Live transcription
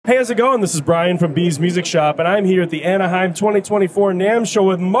Hey, how's it going? This is Brian from B's Music Shop, and I'm here at the Anaheim 2024 NAMM Show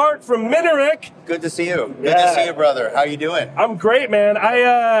with Mark from Minarik. Good to see you. Good to see you, brother. How you doing? I'm great, man.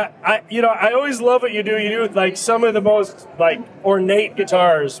 I always love what you do. You do like some of the most like ornate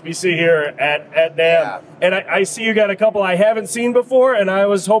guitars we see here at NAMM. Yeah. And I see you got a couple I haven't seen before, and I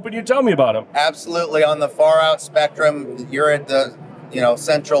was hoping you'd tell me about them. Absolutely. On the far out spectrum, you're at the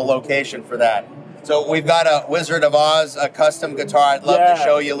central location for that. So we've got a Wizard of Oz, a custom guitar. I'd love to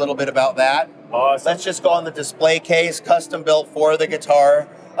show you a little bit about that. Awesome. Let's just go on the display case, custom built for the guitar,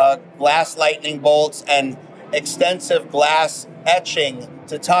 glass lightning bolts, and extensive glass etching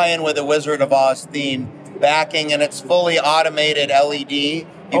to tie in with the Wizard of Oz theme. Backing, and it's fully automated LED. You've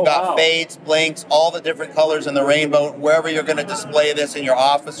got fades, blinks, all the different colors in the rainbow. Wherever you're going to display this, in your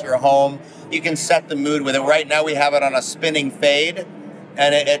office, your home, you can set the mood with it. Right now we have it on a spinning fade,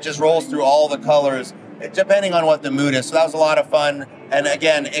 and it just rolls through all the colors, depending on what the mood is. So that was a lot of fun. And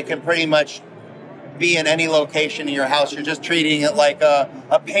again, it can pretty much be in any location in your house. You're just treating it like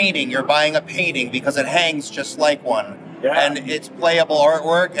a painting. You're buying a painting because it hangs just like one. Yeah. And it's playable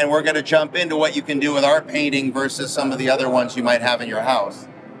artwork, and we're going to jump into what you can do with our painting versus some of the other ones you might have in your house.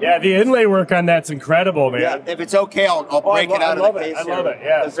 Yeah, the inlay work on that's incredible, man. Yeah, if it's okay, I'll break it out of the case. I love it,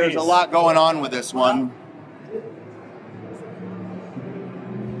 yeah. Because there's a lot going on with this one.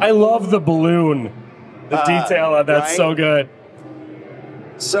 I love the balloon. The detail on that's so good.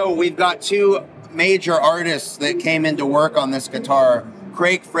 So we've got two major artists that came into work on this guitar.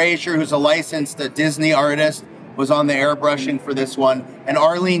 Craig Frazier, who's a licensed Disney artist, was on the airbrushing for this one, and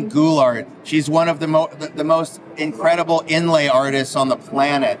Arlene Goulart. She's one of the most incredible inlay artists on the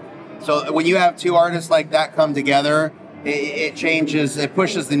planet. So when you have two artists like that come together, it changes, it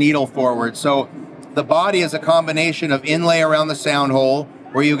pushes the needle forward. So the body is a combination of inlay around the sound hole,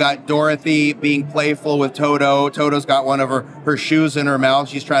 where you got Dorothy being playful with Toto. Toto's got one of her shoes in her mouth.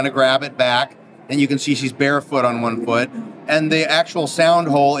 She's trying to grab it back. And you can see she's barefoot on one foot. And the actual sound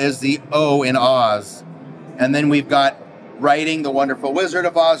hole is the O in Oz. And then we've got writing the wonderful Wizard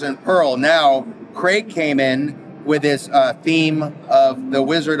of Oz and Pearl. Now, Craig came in with this theme of the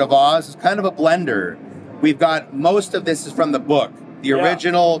Wizard of Oz. It's kind of a blender. We've got most of this is from the book, the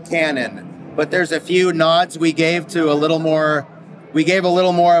original canon. But there's a few nods we gave to a little more. We gave a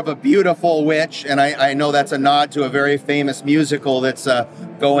little more of a beautiful witch, and I know that's a nod to a very famous musical that's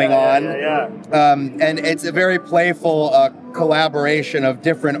going on. And it's a very playful collaboration of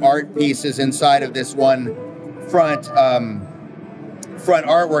different art pieces inside of this one front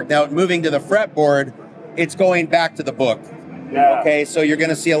artwork. Now, moving to the fretboard, it's going back to the book. Yeah. Okay, so you're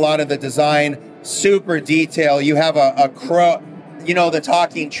going to see a lot of the design, super detail. You have a crow, the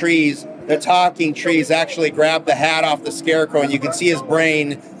talking trees. The talking trees actually grabbed the hat off the scarecrow, and you can see his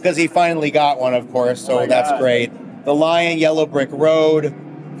brain because he finally got one, of course, so that's great. The lion, Yellow Brick Road,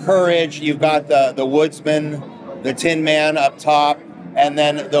 Courage, you've got the woodsman, the Tin Man up top, and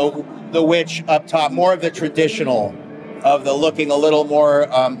then the witch up top, more of the traditional of the looking a little more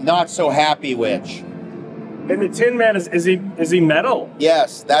not so happy witch. And the Tin Man, is he metal?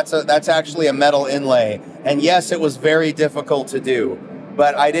 Yes, that's actually a metal inlay, and yes, it was very difficult to do.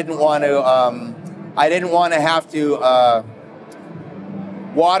 But I didn't want to have to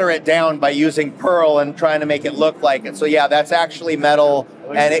water it down by using pearl and trying to make it look like it. So yeah, that's actually metal,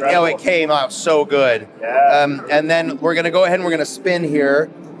 and it came out so good. Yeah. And then we're gonna go ahead and we're gonna spin here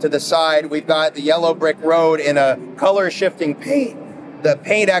to the side. We've got the Yellow Brick Road in a color shifting paint. The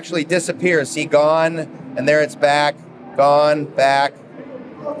paint actually disappears. See, gone, and there it's back, gone, back,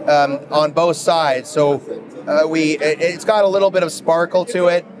 on both sides. So. It's got a little bit of sparkle to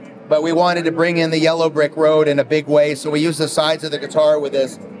it, but we wanted to bring in the Yellow Brick Road in a big way, so we used the sides of the guitar with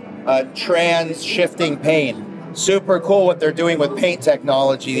this trans-shifting paint. Super cool what they're doing with paint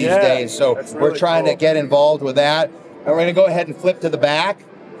technology these days, so really we're trying to get involved with that. And we're going to go ahead and flip to the back,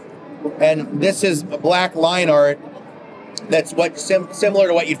 and this is black line art that's similar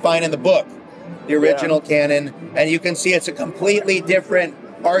to what you'd find in the book, the original canon, and you can see it's a completely different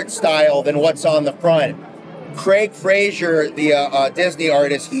art style than what's on the front. Craig Frazier, the Disney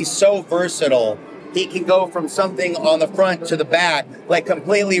artist, he's so versatile. He can go from something on the front to the back, like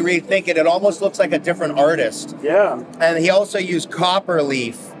completely rethink it. It almost looks like a different artist. Yeah. And he also used copper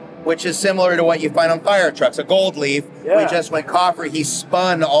leaf, which is similar to what you find on fire trucks, a gold leaf. Yeah. We just went copper. He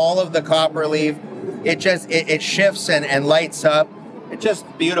spun all of the copper leaf. It shifts and lights up. It's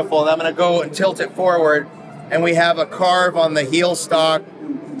just beautiful. And I'm going to go and tilt it forward. And we have a carve on the heel stock,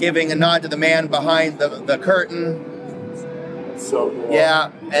 giving a nod to the man behind the curtain. So cool.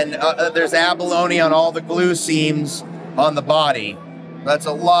 Yeah, and there's abalone on all the glue seams on the body. That's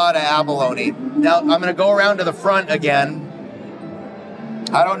a lot of abalone. Now I'm going to go around to the front again,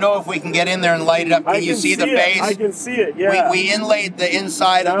 I don't know if we can get in there and light it up. Can you see the face? I can see it, yeah. We inlaid the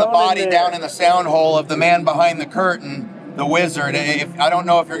inside of the body down in the sound hole of the man behind the curtain, the wizard. I don't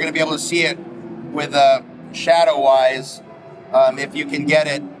know if you're going to be able to see it with shadow-wise, if you can get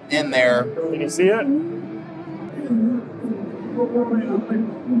it in there. Can you see it?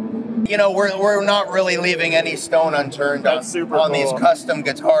 You know, we're not really leaving any stone unturned on these custom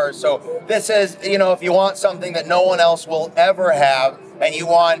guitars. So this is, you know, if you want something that no one else will ever have, and you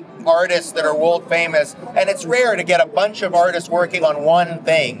want artists that are world famous, and it's rare to get a bunch of artists working on one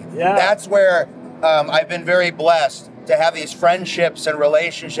thing. Yeah. That's where I've been very blessed to have these friendships and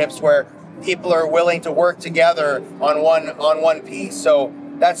relationships where people are willing to work together on one piece. So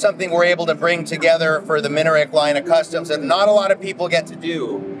that's something we're able to bring together for the Minarik line of customs that not a lot of people get to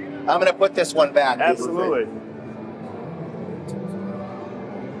do. I'm going to put this one back. Absolutely.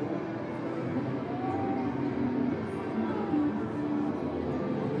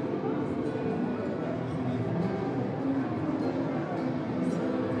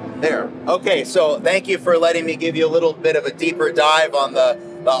 There. Okay, so thank you for letting me give you a little bit of a deeper dive on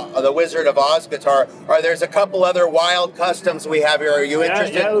the Wizard of Oz guitar. There's a couple other wild customs we have here. Are you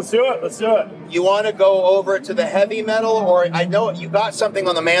interested? Yeah, let's do it. Let's do it. You want to go over to the heavy metal, or I know you got something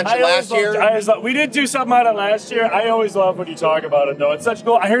on the Mansion last year. We did do something on it last year. I always love when you talk about it, though. It's such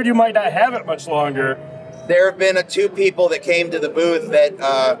cool. I heard you might not have it much longer. There have been two people that came to the booth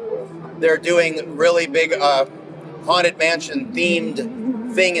that they're doing really big Haunted Mansion themed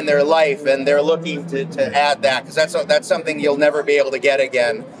thing in their life, and they're looking to add that, because that's something you'll never be able to get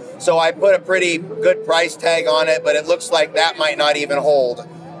again. So I put a pretty good price tag on it, but it looks like that might not even hold.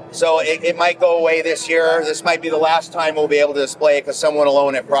 So it might go away this year. This might be the last time we'll be able to display it because someone will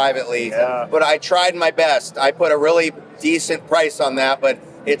own it privately. Yeah. But I tried my best. I put a really decent price on that, but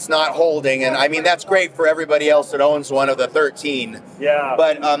it's not holding. And I mean, that's great for everybody else that owns one of the 13. Yeah.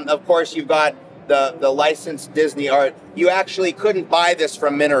 But of course, you've got the licensed Disney art. You actually couldn't buy this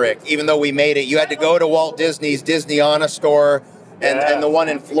from Minarik, even though we made it. You had to go to Walt Disney's Disneyana store, and the one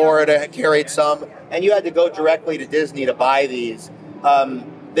in Florida carried some, and you had to go directly to Disney to buy these.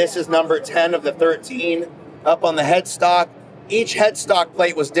 This is number 10 of the 13. Up on the headstock, each headstock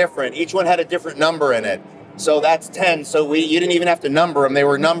plate was different. Each one had a different number in it. So that's 10. So you didn't even have to number them. They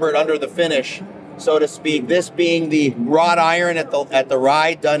were numbered under the finish, so to speak. This being the wrought iron at the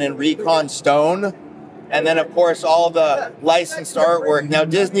ride done in Recon stone. And then, of course, all the licensed artwork. Now,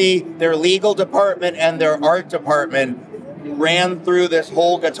 Disney, their legal department and their art department ran through this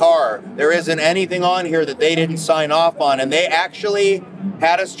whole guitar. There isn't anything on here that they didn't sign off on. And they actually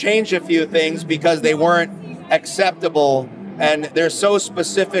had us change a few things because they weren't acceptable. And they're so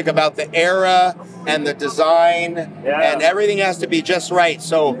specific about the era and the design, and everything has to be just right.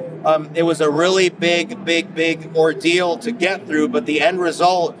 So it was a really big ordeal to get through, but the end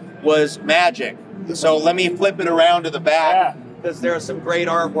result was magic. So let me flip it around to the back, because there's some great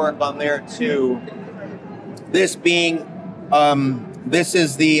artwork on there too. This being, this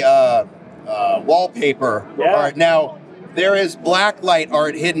is the wallpaper art. Now, there is blacklight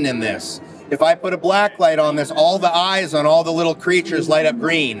art hidden in this. If I put a blacklight on this, all the eyes on all the little creatures light up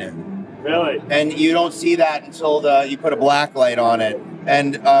green. Really? And you don't see that until you put a blacklight on it.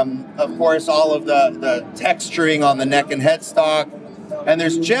 And of course, all of the texturing on the neck and headstock. And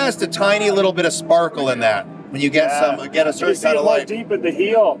there's just a tiny little bit of sparkle in that when you get a certain kind of light. Deep at the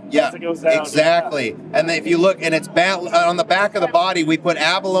heel. Yeah, as it goes down. Exactly. And if you look, and it's on the back of the body, we put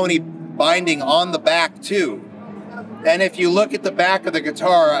abalone binding on the back too. And if you look at the back of the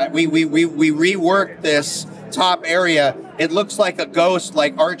guitar, we reworked this top area. It looks like a ghost,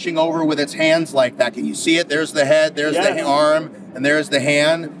 like arching over with its hands like that. Can you see it? There's the head, there's the arm, and there's the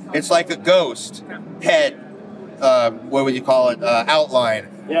hand. It's like a ghost head. What would you call it? Outline.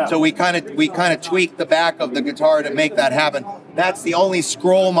 Yeah. So we kind of tweaked the back of the guitar to make that happen. That's the only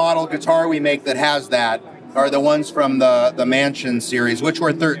scroll model guitar we make that has that. Are the ones from the Mansion series, which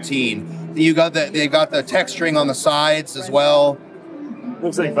were 13. They got the texturing on the sides as well.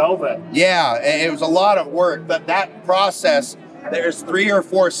 Looks like velvet. Yeah, it was a lot of work, but that process, there's 3 or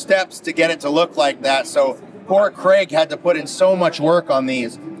 4 steps to get it to look like that. So poor Craig had to put in so much work on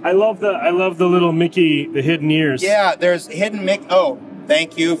these. I love the little Mickey, the hidden ears. Yeah, there's hidden Mickey. Oh,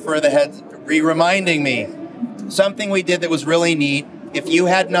 thank you for the heads reminding me. Something we did that was really neat. If you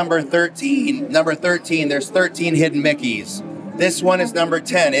had number 13, there's 13 hidden Mickeys. This one is number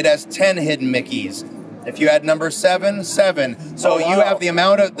 10. It has 10 hidden Mickeys. If you had number 7, 7. So you have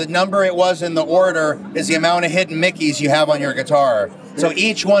the number it was in the order is the amount of hidden Mickeys you have on your guitar. So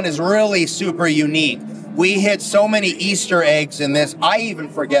each one is really super unique. We hid so many Easter eggs in this, I even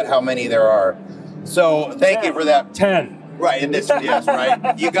forget how many there are. So thank you for that. 10. Right, in this, yes,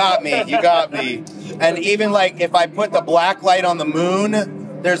 right. You got me, you got me. And even like if I put the black light on the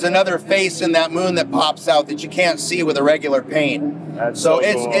moon, there's another face in that moon that pops out that you can't see with a regular paint. That's so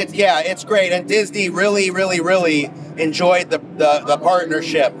cool. it's great. And Disney really enjoyed the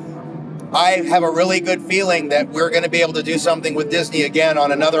partnership. I have a really good feeling that we're going to be able to do something with Disney again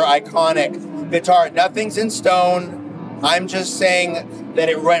on another iconic guitar. Nothing's in stone. I'm just saying that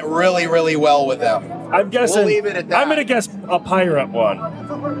it went really well with them. I'm guessing. We'll leave it at that. I'm going to guess a pirate one.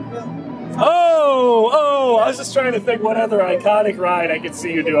 Oh, I was just trying to think what other iconic ride I could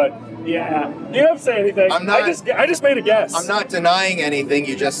see you doing. Yeah. You don't have to say anything. I'm not, I just made a guess. I'm not denying anything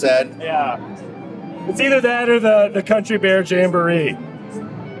you just said. Yeah. It's either that or the Country Bear Jamboree.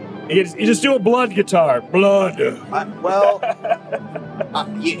 You just do a blood guitar. Blood.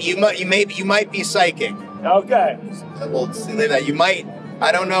 You might be psychic. Okay. We'll see that. You might.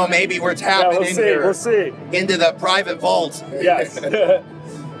 I don't know. Maybe we're tapping we'll see. Into the private vault. Yes.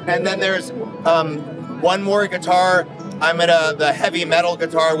 And then there's one more guitar. I'm at the heavy metal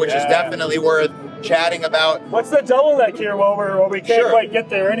guitar, which is definitely worth chatting about. What's the double neck here? Well, we can't quite get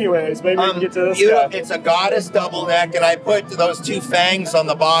there anyways. Maybe we can get to this guy. It's a goddess double neck, and I put those two fangs on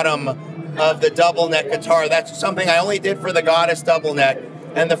the bottom of the double neck guitar. That's something I only did for the goddess double neck.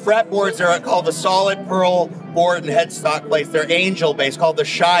 And the fretboards are called the solid pearl board and headstock plates. They're angel based, called the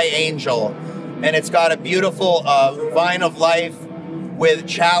Shy Angel. And it's got a beautiful vine of life with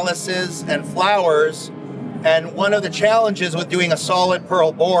chalices and flowers. And one of the challenges with doing a solid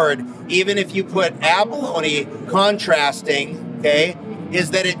pearl board, even if you put abalone contrasting, okay,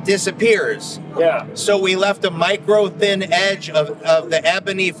 is that it disappears. Yeah. So we left a micro thin edge of the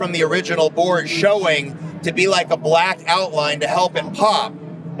ebony from the original board showing to be like a black outline to help it pop.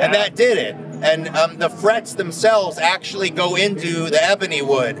 And that did it. And the frets themselves actually go into the ebony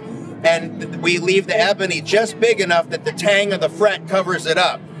wood. And we leave the ebony just big enough that the tang of the fret covers it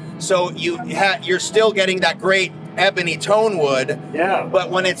up. So you're still getting that great ebony tone wood. Yeah. But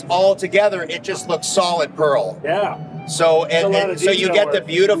when it's all together, it just looks solid pearl. Yeah. So so you get the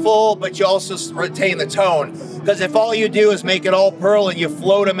beautiful, but you also retain the tone. Because if all you do is make it all pearl and you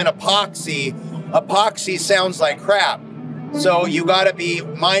float them in epoxy, epoxy sounds like crap. So you got to be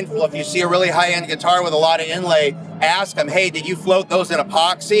mindful. If you see a really high-end guitar with a lot of inlay, ask them, hey, did you float those in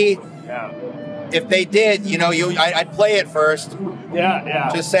epoxy? Yeah. If they did, I'd play it first.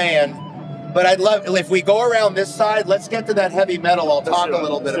 Yeah. Just saying. But I'd love, if we go around this side, let's get to that heavy metal. I'll talk a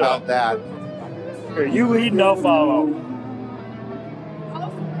little bit about that. Here, you lead and I'll follow.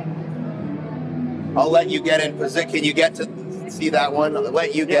 I'll let you get in position. Can you get to see that one? I'll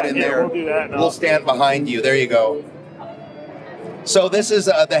let you get in there. We'll do that now. We'll stand behind you. There you go. So this is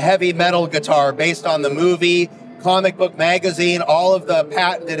the heavy metal guitar based on the movie, comic book magazine, all of the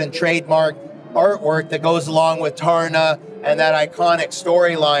patented and trademarked artwork that goes along with Tarna and that iconic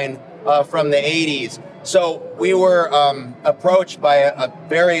storyline from the 80s. So we were approached by a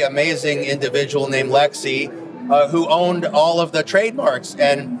very amazing individual named Lexi who owned all of the trademarks.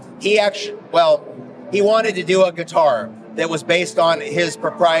 And he he wanted to do a guitar that was based on his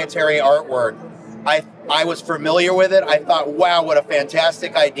proprietary artwork. I was familiar with it. I thought, wow, what a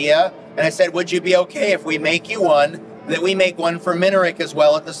fantastic idea. And I said, would you be okay if we make you one, that we make one for Minarik as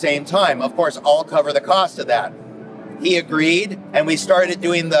well at the same time? Of course, I'll cover the cost of that. He agreed, and we started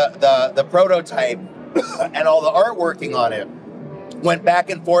doing the prototype and all the artworking on it. Went back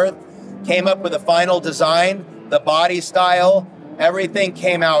and forth, came up with a final design, the body style, everything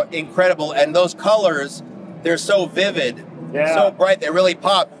came out incredible. And those colors, they're so vivid. Yeah. So bright, they really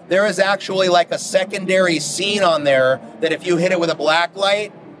pop. There is actually like a secondary scene on there that if you hit it with a black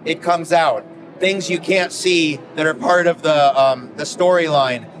light, it comes out. Things you can't see that are part of the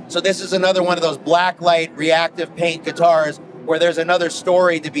storyline. So this is another one of those black light reactive paint guitars where there's another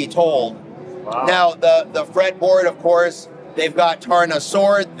story to be told. Wow. Now the fretboard, of course, they've got Tarna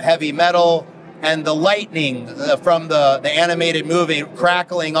sword, heavy metal, and the lightning from the animated movie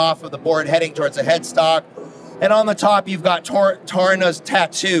crackling off of the board heading towards the headstock. And on the top, you've got Tarna's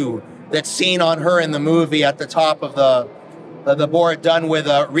tattoo that's seen on her in the movie at the top of the board, done with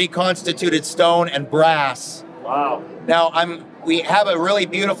a reconstituted stone and brass. Wow. Now, we have a really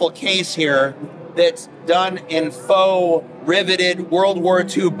beautiful case here that's done in faux riveted World War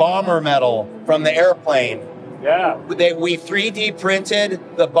II bomber metal from the airplane. Yeah. We 3D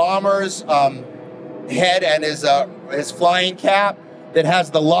printed the bomber's head and his flying cap that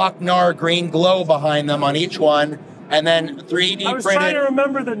has the Lochnar green glow behind them on each one, and then 3D printed. I was trying to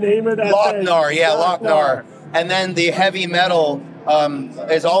remember the name of that Lochnar, thing. yeah, Lochnar. And then the heavy metal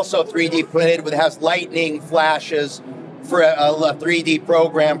is also 3D printed, but has lightning flashes for a 3D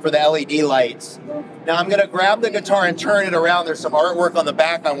program for the LED lights. Now I'm going to grab the guitar and turn it around. There's some artwork on the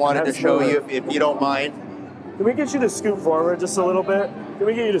back I wanted to show you, if you don't mind. Can we get you to scoot forward just a little bit? Can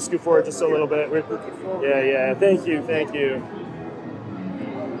we get you to scoot forward just a little bit? Yeah. Thank you.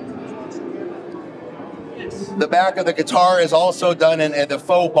 The back of the guitar is also done in the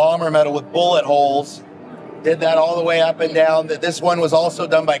faux bomber metal with bullet holes. Did that all the way up and down. This one was also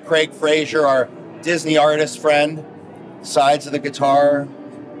done by Craig Fraser, our Disney artist friend. Sides of the guitar.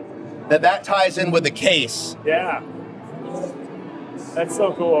 That ties in with the case. Yeah. That's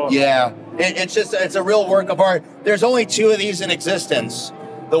so cool. Yeah. It's a real work of art. There's only 2 of these in existence.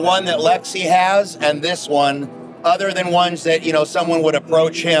 The one that Lexi has and this one, other than ones that, you know, someone would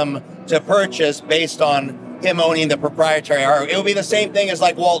approach him to purchase based on him owning the proprietary art. It would be the same thing as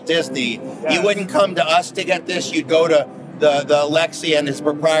like Walt Disney. Yes. You wouldn't come to us to get this. You'd go to the Lexi and his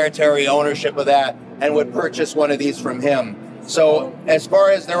proprietary ownership of that and would purchase one of these from him. So as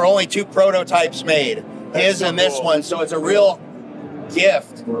far as there are only 2 prototypes made, his and this one, so it's a real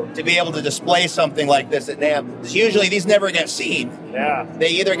gift to be able to display something like this at NAMM. Usually these never get seen. Yeah. They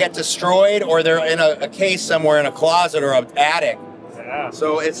either get destroyed or they're in a case somewhere in a closet or an attic. Yeah.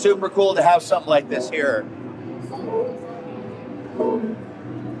 So it's super cool to have something like this here.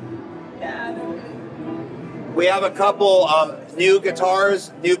 We have a couple new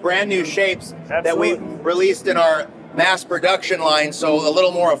guitars, brand new shapes that we released in our mass production line, so a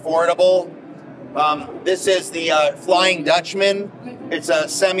little more affordable. This is the Flying Dutchman. It's a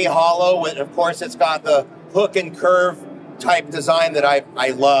semi-hollow. Of course, it's got the hook and curve type design that I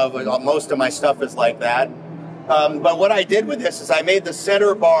love. Most of my stuff is like that. But what I did with this is I made the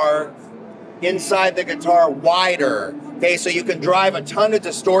center bar inside the guitar wider. Okay, so you can drive a ton of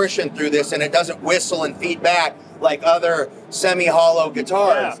distortion through this and it doesn't whistle and feedback like other semi-hollow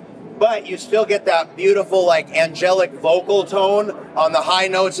guitars. Yeah. But you still get that beautiful, like, angelic vocal tone on the high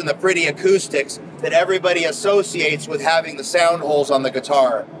notes and the pretty acoustics that everybody associates with having the sound holes on the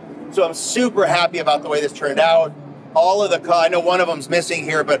guitar. So I'm super happy about the way this turned out. All of the, I know one of them's missing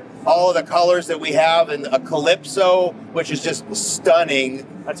here, but all of the colors that we have, and a Calypso, which is just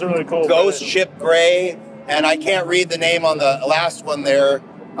stunning. That's really cool. Ghost Ship Gray, and I can't read the name on the last one there.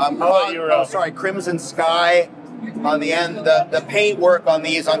 Crimson Sky. On the end, the paint work on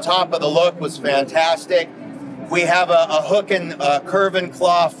these on top of the look was fantastic. We have a hook and curve and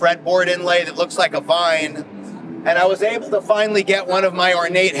claw fretboard inlay that looks like a vine. And I was able to finally get one of my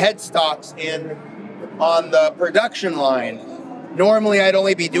ornate headstocks in on the production line. Normally I'd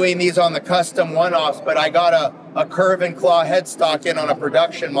only be doing these on the custom one-offs, but I got a curve and claw headstock in on a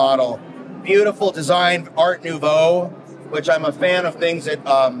production model. Beautiful design, Art Nouveau, which I'm a fan of things that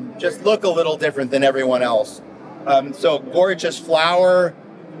just look a little different than everyone else. So gorgeous flower,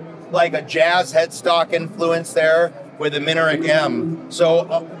 like a jazz headstock influence there with a Minarik M.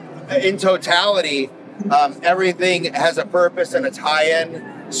 So in totality, everything has a purpose and a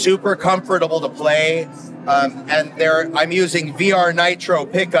tie-in. Super comfortable to play. And I'm using VR Nitro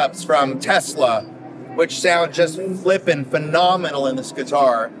pickups from Tesla, which sound just flippin' phenomenal in this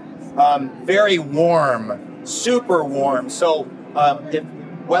guitar. Very warm, super warm. So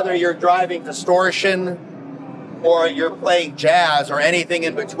whether you're driving distortion or you're playing jazz or anything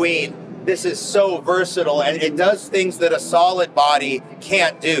in between, this is so versatile and it does things that a solid body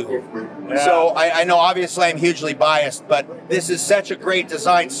can't do. Yeah. So I know obviously I'm hugely biased, but this is such a great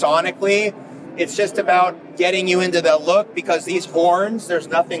design sonically. It's just about getting you into the look, because these horns, there's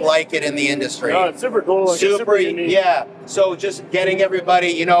nothing like it in the industry. Oh, it's super cool. Super unique. Yeah. So just getting everybody,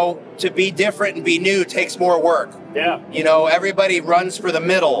 you know, to be different and be new takes more work. Yeah. You know, everybody runs for the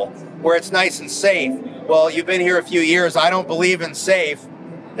middle where it's nice and safe. Well, you've been here a few years. I don't believe in safe.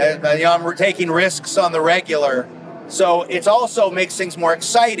 You know, I'm taking risks on the regular. So it also makes things more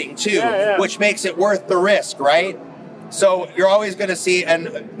exciting too, which makes it worth the risk, right? So you're always going to see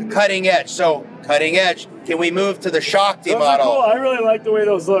cutting edge. So cutting edge. Can we move to the Shakti model? Cool. I really like the way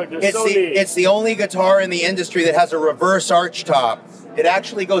those look. They're so neat. It's the only guitar in the industry that has a reverse arch top. It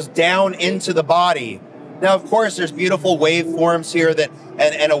actually goes down into the body. Now, of course, there's beautiful waveforms here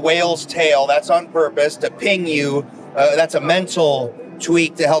and a whale's tail. That's on purpose to ping you. That's a mental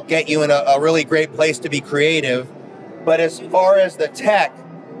tweak to help get you in a really great place to be creative. But as far as the tech,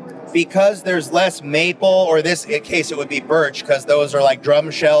 because there's less maple, or in this case it would be birch, because those are like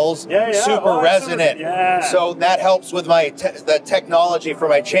drum shells, super resonant. So that helps with the technology for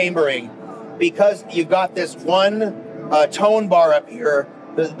my chambering. Because you've got this one tone bar up here,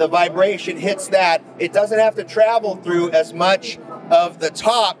 the vibration hits that. It doesn't have to travel through as much of the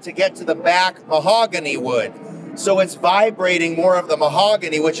top to get to the back mahogany wood. So it's vibrating more of the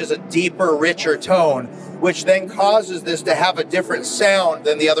mahogany, which is a deeper, richer tone, which then causes this to have a different sound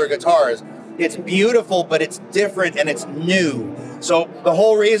than the other guitars. It's beautiful, but it's different and it's new. So the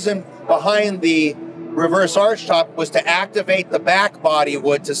whole reason behind the reverse arch top was to activate the back body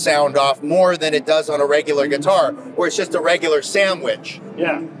wood to sound off more than it does on a regular guitar, where it's just a regular sandwich.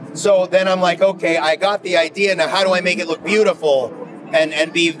 Yeah. So then I'm like, okay, I got the idea. Now how do I make it look beautiful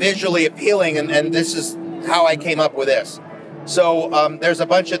and be visually appealing? And this is how I came up with this. So there's a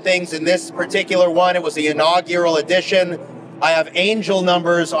bunch of things in this particular one. It was the inaugural edition. I have angel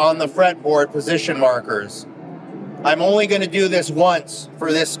numbers on the fretboard, position markers. I'm only going to do this once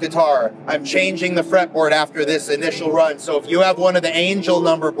for this guitar. I'm changing the fretboard after this initial run. So if you have one of the angel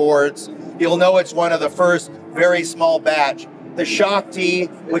number boards, you'll know it's one of the first very small batch. The Shakti,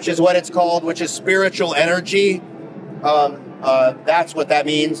 which is what it's called, which is spiritual energy. That's what that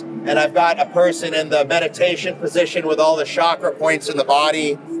means. And I've got a person in the meditation position with all the chakra points in the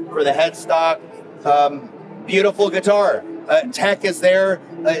body for the headstock. Beautiful guitar. Tech is there.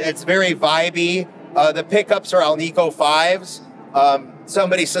 It's very vibey. The pickups are Alnico 5s.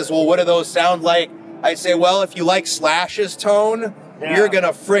 Somebody says, well, what do those sound like? I say, well, if you like Slash's tone, you're going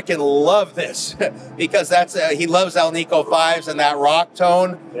to frickin' love this. Because that's he loves Alnico 5s and that rock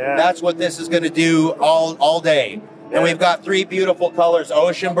tone. Yeah. That's what this is going to do all day. And we've got 3 beautiful colors,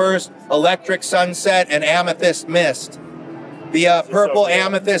 Ocean Burst, Electric Sunset, and Amethyst Mist. The purple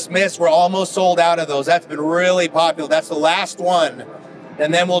Amethyst Mist, we're almost sold out of those. That's been really popular. That's the last one.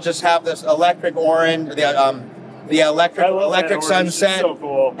 And then we'll just have this electric orange, the electric sunset, so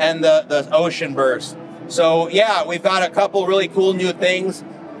cool. And the ocean burst. So yeah, we've got a couple really cool new things.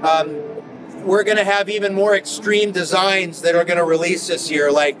 We're going to have even more extreme designs that are going to release this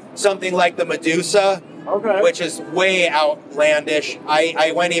year, like something like the Medusa, which is way outlandish.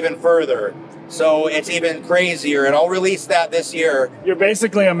 I went even further. So it's even crazier, and I'll release that this year. You're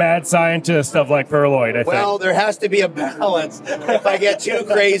basically a mad scientist of like Perloid, I think. Well, there has to be a balance. If I get too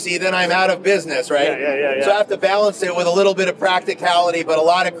crazy, then I'm out of business, right? Yeah. So I have to balance it with a little bit of practicality, but a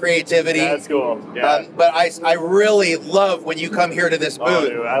lot of creativity. That's cool. Yeah. But I really love when you come here to this booth,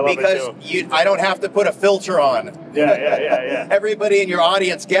 dude, I love because it too. I don't have to put a filter on. Yeah. Everybody in your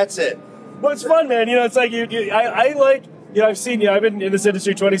audience gets it. Well, it's fun, man. You know, it's like I like. You know, I've seen you. I've been in this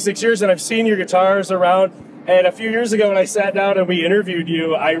industry 26 years, and I've seen your guitars around. And a few years ago, when I sat down and we interviewed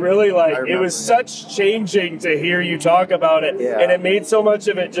you, I really it was such changing to hear you talk about it, and it made so much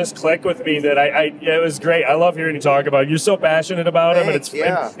of it just click with me that it was great. I love hearing you talk about it. You're so passionate about them, and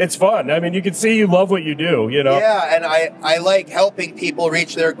it's fun. I mean, you can see you love what you do. You know. Yeah, and I like helping people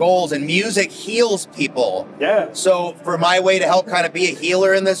reach their goals, and music heals people. Yeah. So for my way to help kind of be a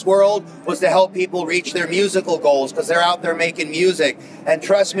healer in this world was to help people reach their musical goals, because they're out there making music. And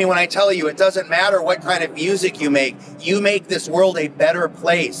trust me when I tell you, it doesn't matter what kind of music you make this world a better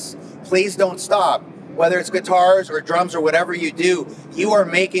place. Please don't stop. Whether it's guitars or drums or whatever you do, you are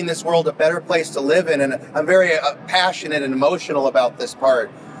making this world a better place to live in, and I'm very passionate and emotional about this part.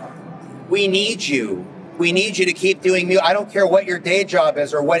 We need you. We need you to keep doing music. I don't care what your day job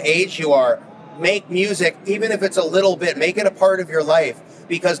is or what age you are. Make music, even if it's a little bit. Make it a part of your life,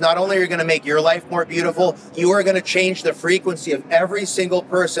 because not only are you going to make your life more beautiful, you are going to change the frequency of every single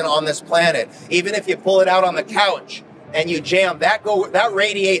person on this planet. Even if you pull it out on the couch and you jam, that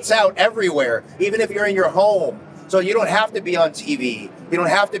radiates out everywhere, even if you're in your home. So you don't have to be on TV. You don't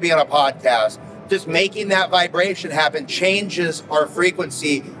have to be on a podcast. Just making that vibration happen changes our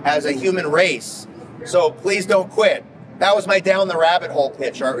frequency as a human race. So please don't quit. That was my down the rabbit hole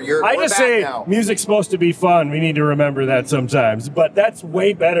pitch. I just say music's supposed to be fun. We need to remember that sometimes. But that's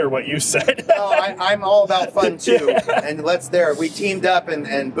way better what you said. No, I'm all about fun too. And we teamed up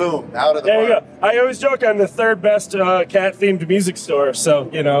and boom, out of the There you go. I always joke I'm the 3rd best cat-themed music store. So,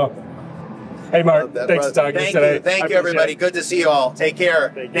 you know. Hey, Mark, thanks for talking to us today. Thank you, everybody. Good to see you all. Take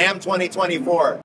care. NAMM 2024.